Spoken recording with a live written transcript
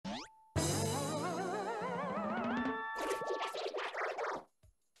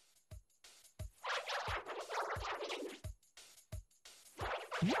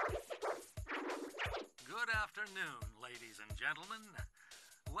afternoon, ladies and gentlemen.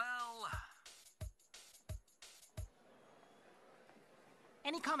 Well...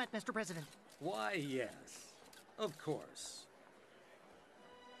 Any comment, Mr. President? Why, yes. Of course.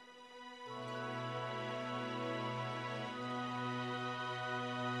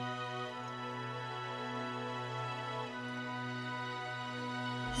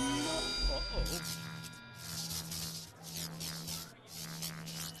 Uh-oh.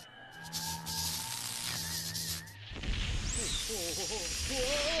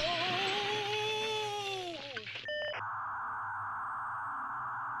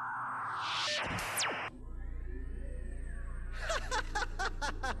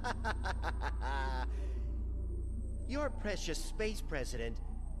 Your precious space president,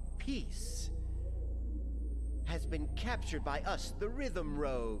 Peace, has been captured by us, the Rhythm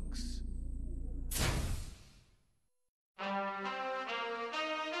Rogues.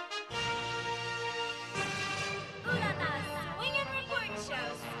 Ulala Swing and Report Show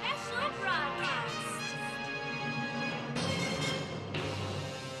Special Broadcast.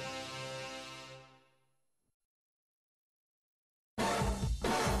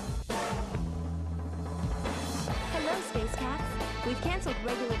 Hello, Space Cats. We've canceled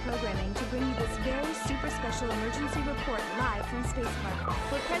regular programming to bring you this very super special emergency report live from Space Park,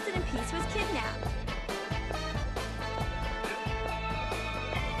 where President Peace was kidnapped.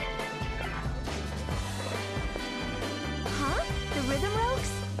 Huh? The Rhythm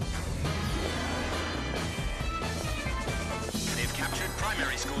Rogues? They've captured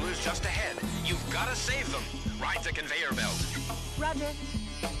primary schoolers just ahead. You've got to save them. Ride the conveyor belt. Roger.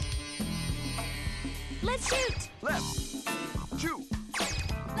 Let's shoot! Left. Shoot.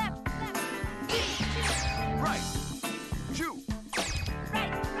 Left, left. Right. Shoot.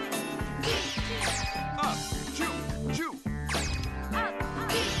 Right, right. Up. Shoot. Shoot. Up,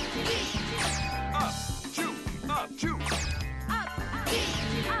 up. Up. Shoot. Up. Shoot. Up, up.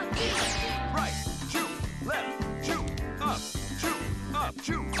 Right. Shoot. Left. Shoot. Up. Shoot. Up.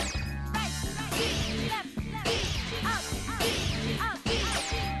 Shoot. Right, right. Left, left. Up, up. Up, up.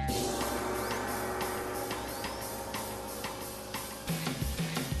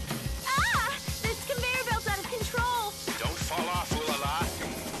 This conveyor belt's out of control. Don't fall off, Ulala.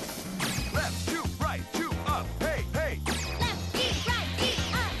 Left. Shoot. Right. Shoot. Up. Hey. Hey. Left, eat, right, eat,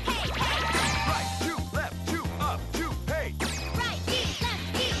 up, hey, hey. Right. Shoot. Left. Shoot. Up. Shoot. Hey. Right, eat,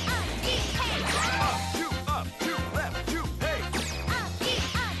 left, eat, up, eat, hey. Up. Shoot. Up. Shoot. Left. Shoot. Hey. Up, eat,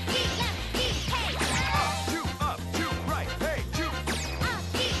 up,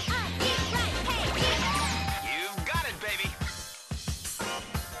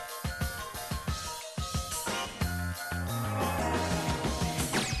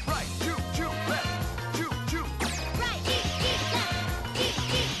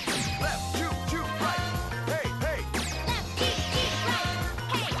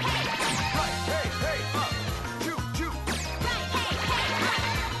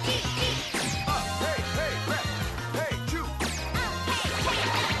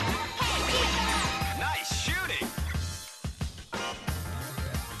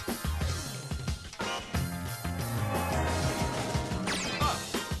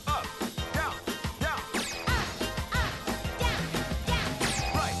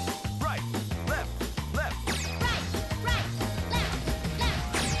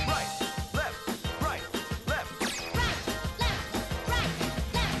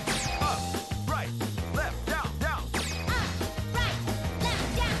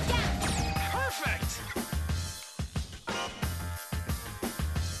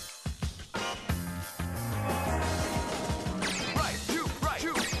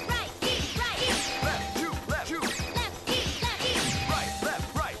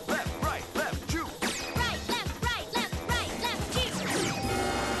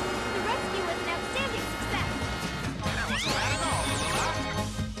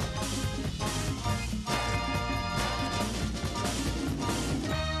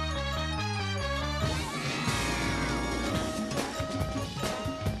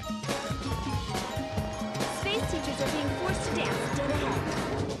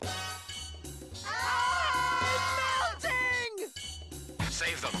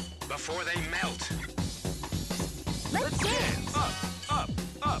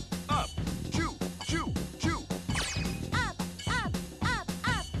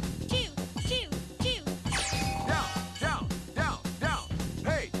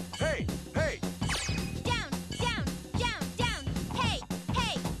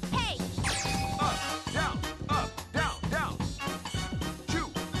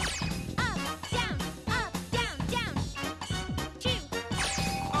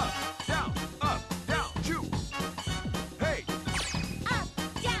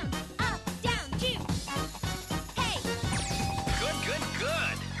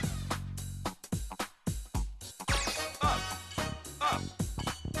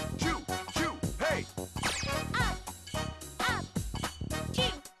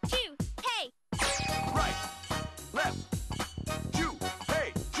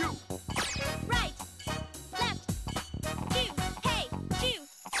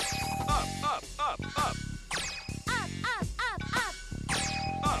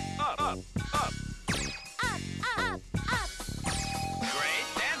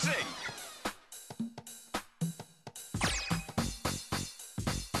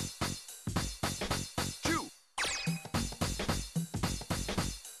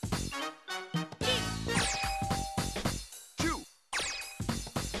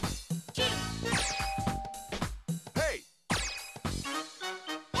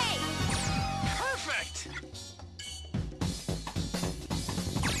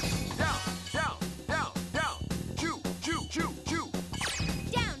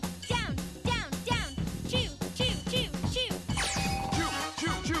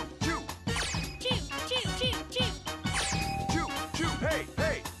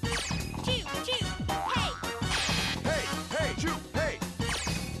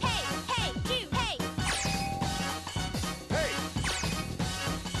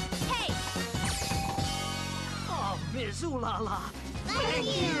 Ulala. Thank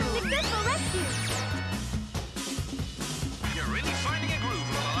you. Successful rescue! You're really finding a groove,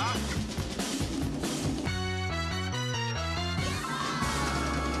 Ulala.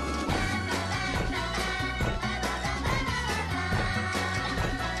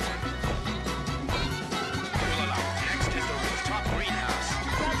 Ulala, next is the rooftop greenhouse.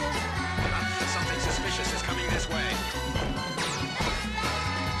 Roger. Something suspicious is coming this way.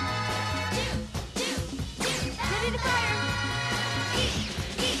 Ready to fire!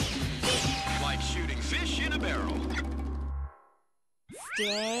 Like shooting fish in a barrel.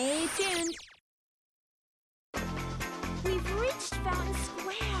 Stay tuned. We've reached Fountain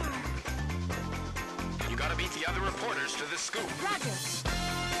Square. You gotta beat the other reporters to this scoop. Roger.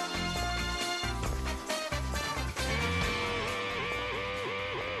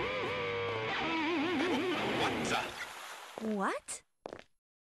 What the? What?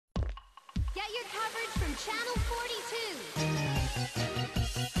 Get your coverage from Channel 42.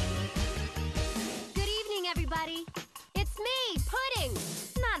 Good evening, everybody. It's me, Pudding.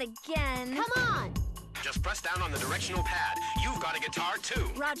 Not again. Come on. Just press down on the directional pad. You've got a guitar too.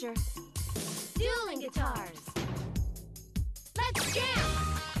 Roger. Dueling guitars. Let's jam.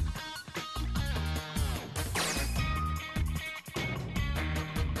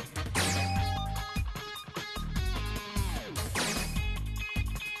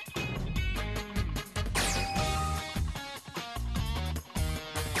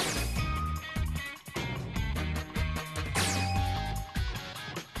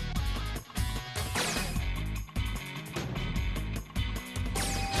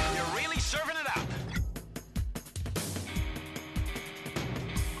 You're really serving it up.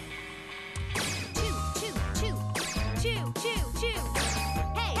 Choo, choo, choo. Choo, choo, choo.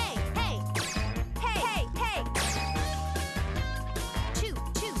 Hey, hey, hey. Hey, hey, hey. Choo,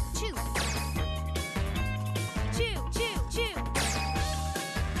 choo, choo. Choo, choo, choo.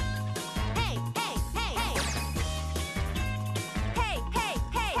 Hey, hey, hey, hey. Hey, hey,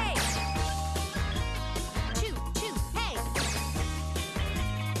 hey, hey. Choo, choo, hey.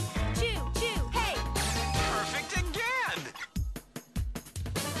 Choo, choo, hey. Perfect again.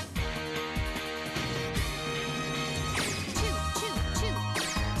 Choo, choo, choo.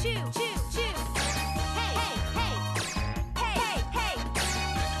 Choo, choo, choo. Hey, hey, hey. Hey, hey, hey.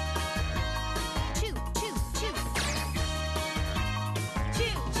 Choo, choo, choo.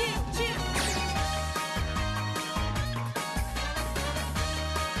 Choo, choo, choo.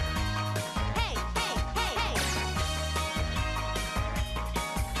 Hey, hey, hey, hey.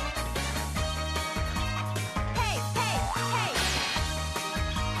 Hey, hey, hey.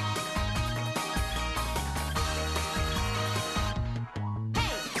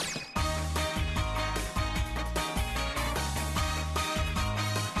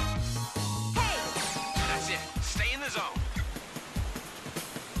 Hey. That's it. Stay in the zone.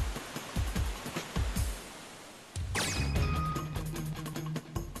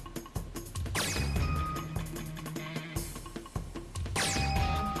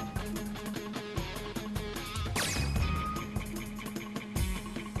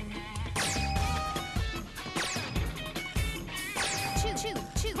 Choo, choo,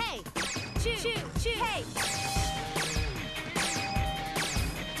 choo. Hey. Choo, choo, choo. Hey.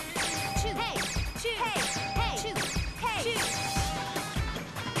 Choo, hey. Choo, hey. Hey. Choo. Hey.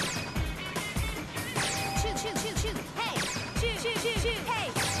 Choo, Choo. choo, choo, choo. Hey. Choo, choo, choo, choo. Hey.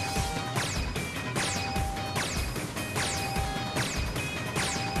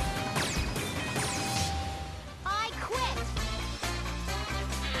 I quit.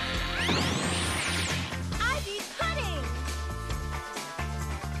 Ivy pudding.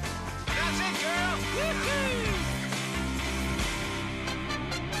 That's it, girl.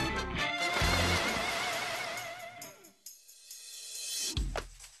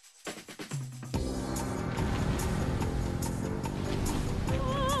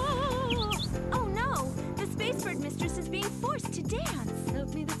 Oh no! The Spacebird Mistress is being forced to dance.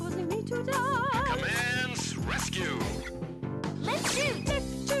 Help me, they're forcing me to dance. Commands rescue. Let's shoot!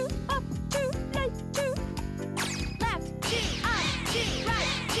 Left, two, up, two, left, two. Left, two, up, two, right,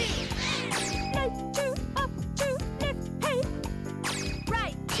 two. Left, two, up, two, left, hey.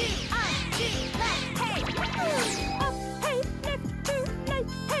 Right, two, up, two, left, hey. Up, hey, left, two, left,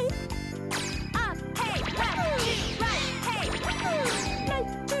 hey. Up, hey, left, two, right, hey.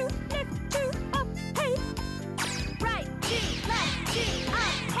 Left, two, up, hey. Right, two, left, two, up,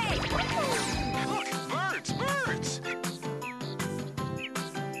 hey. Look, birds, birds.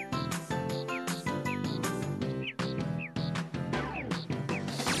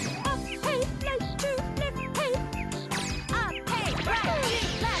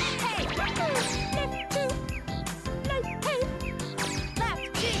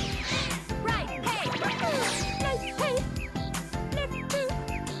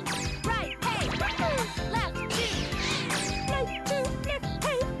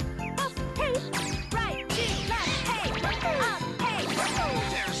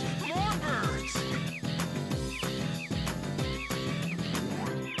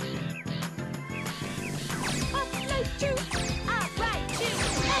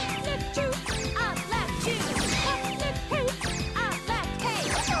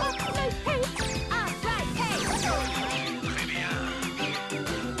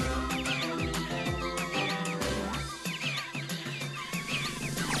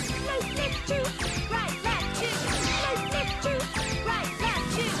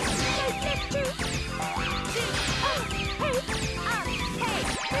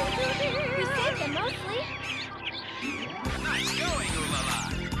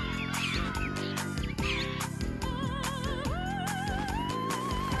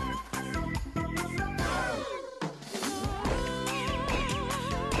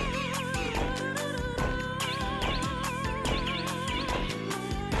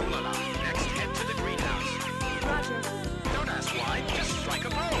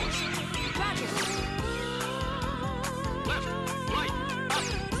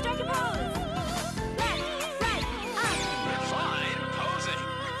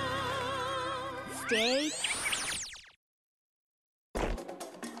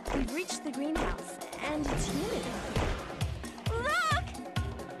 We've reached the greenhouse, and it's humid in here. Look!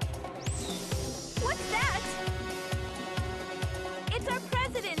 What's that? It's our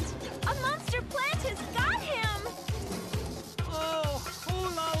president! A monster plant has got him! Oh,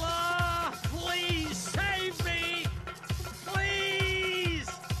 Ulala! Please save me! Please!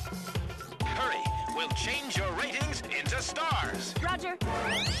 Hurry, we'll change your ratings into stars. Roger. We'll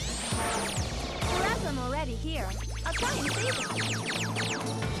have them already here. I'll try and save them.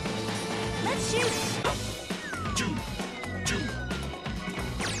 Let's shoot! Two.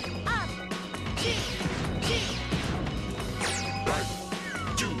 Up! Two! Right.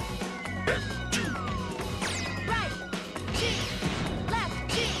 Two. Left. Two. Right! Two! Left!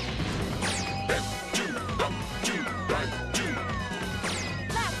 Two! Left. Two. Up. Two. Right. Two.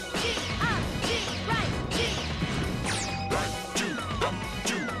 Left! Two! Up! Two! Right! Two! Right. Two. Up.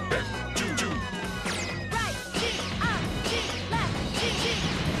 Two. Left. Two. Two. Right! Two! Up! Two! Left! Two! Two!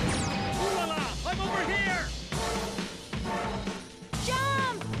 Ulala! I'm over here!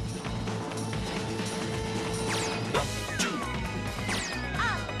 Jump! Up. Two.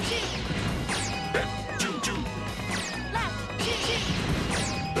 Up! Two! Left. Two. Two. Left! Two! Two!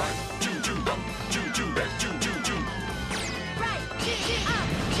 Right. Two. Two. Up. Two. Two. Left. Two. Two. Two. Right! Two! Two! Up!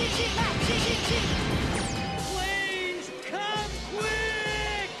 Two! Two! Left! Two! Two! Two! Please, come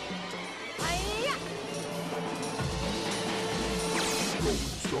quick! Hi-ya!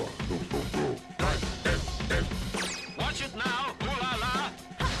 Star. Go. Right. Left. Watch it now, Ulala!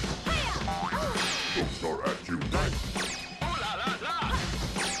 Hi-ya! Oh! Go star at you. Right. Ulala!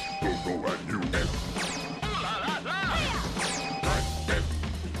 Go at you. Left. Ulala! Hi-ya! Right. Left.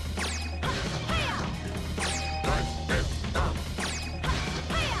 Hi-ya! Right. Left. Down.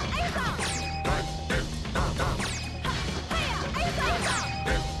 Hi-ya! Airsoft! Right. Left. Down. Down. Hi-ya! Airsoft!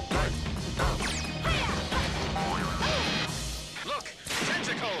 Left. Right. Down. Hi-ya! Look,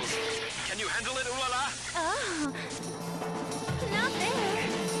 tentacles! Can you handle it, Ulala? Oh! Not there!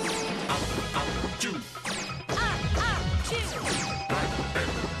 Up. Two. Up! Two! Right.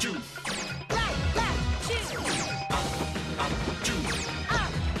 Left. Two. Right! Left! Two! Up. Two.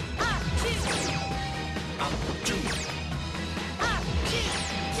 Up! Two! Up. Two. Up! Two!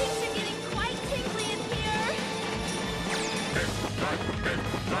 Things are getting quite tingly in here! Left. Right.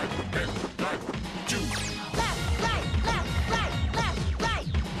 Left. Right. Left. Right. Two. Left! Right! Left! Right! Left! Right!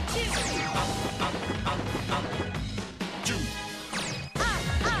 Two! Up. Two. Up! Two! Two. Up!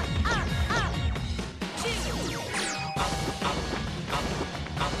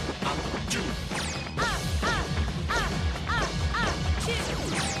 Two. Two! Right. Left. Right.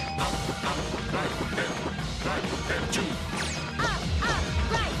 Left. Two. Up!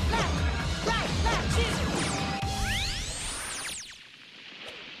 Right! Left! Two!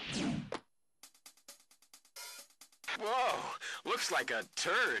 Whoa, looks like a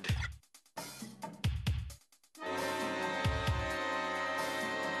turd.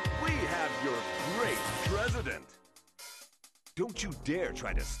 We have your great president. Don't you dare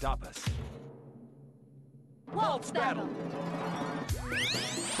try to stop us. Waltz battle!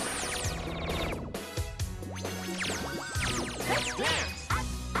 Let's dance! Up!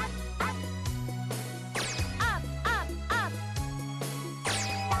 Down!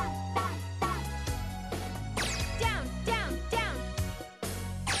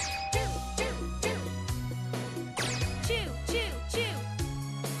 Choo!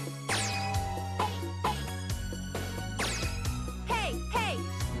 Hey!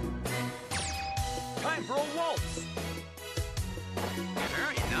 Time for a waltz.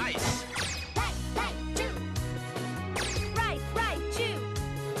 Very nice. Right, choo! Right, choo!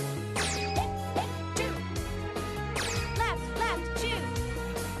 Choo! Left, choo!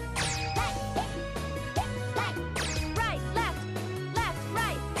 Right, left,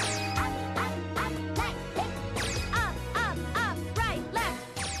 right! Up, right, left!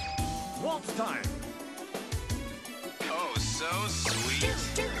 Waltz time. Oh, so sweet.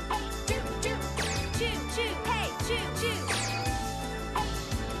 Choo!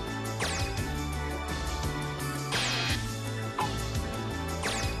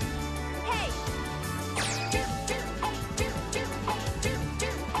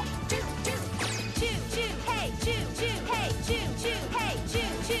 Hey, choo! Hey! Choo! Hey,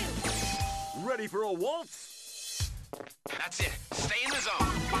 choo! Ready for a waltz? That's it. Stay in the zone.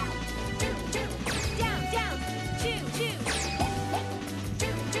 Down, choo!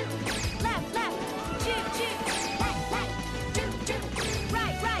 Left, choo!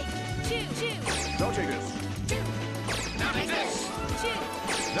 Right, choo! Now take this. Now take this. Choo!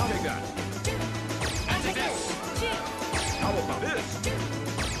 Now take that. And take this. Choo! How about this?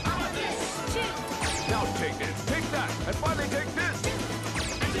 How about this? Choo! Now take this. Take that. And finally take this.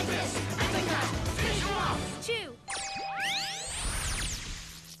 And take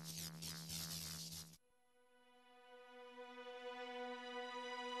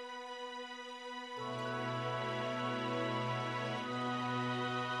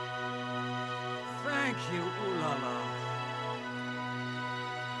Thank you, Ulala.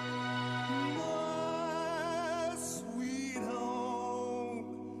 My sweet home,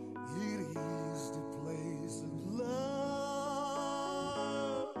 it is the place of love.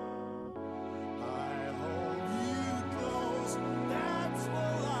 I hold you close, that's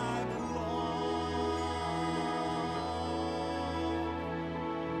where I belong.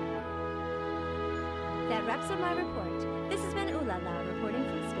 That wraps up my report. This has been Ulala reporting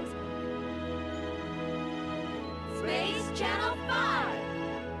from Space Park. Space Channel 5!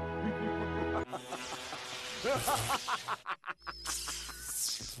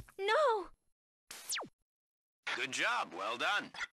 No! Good job. Well done.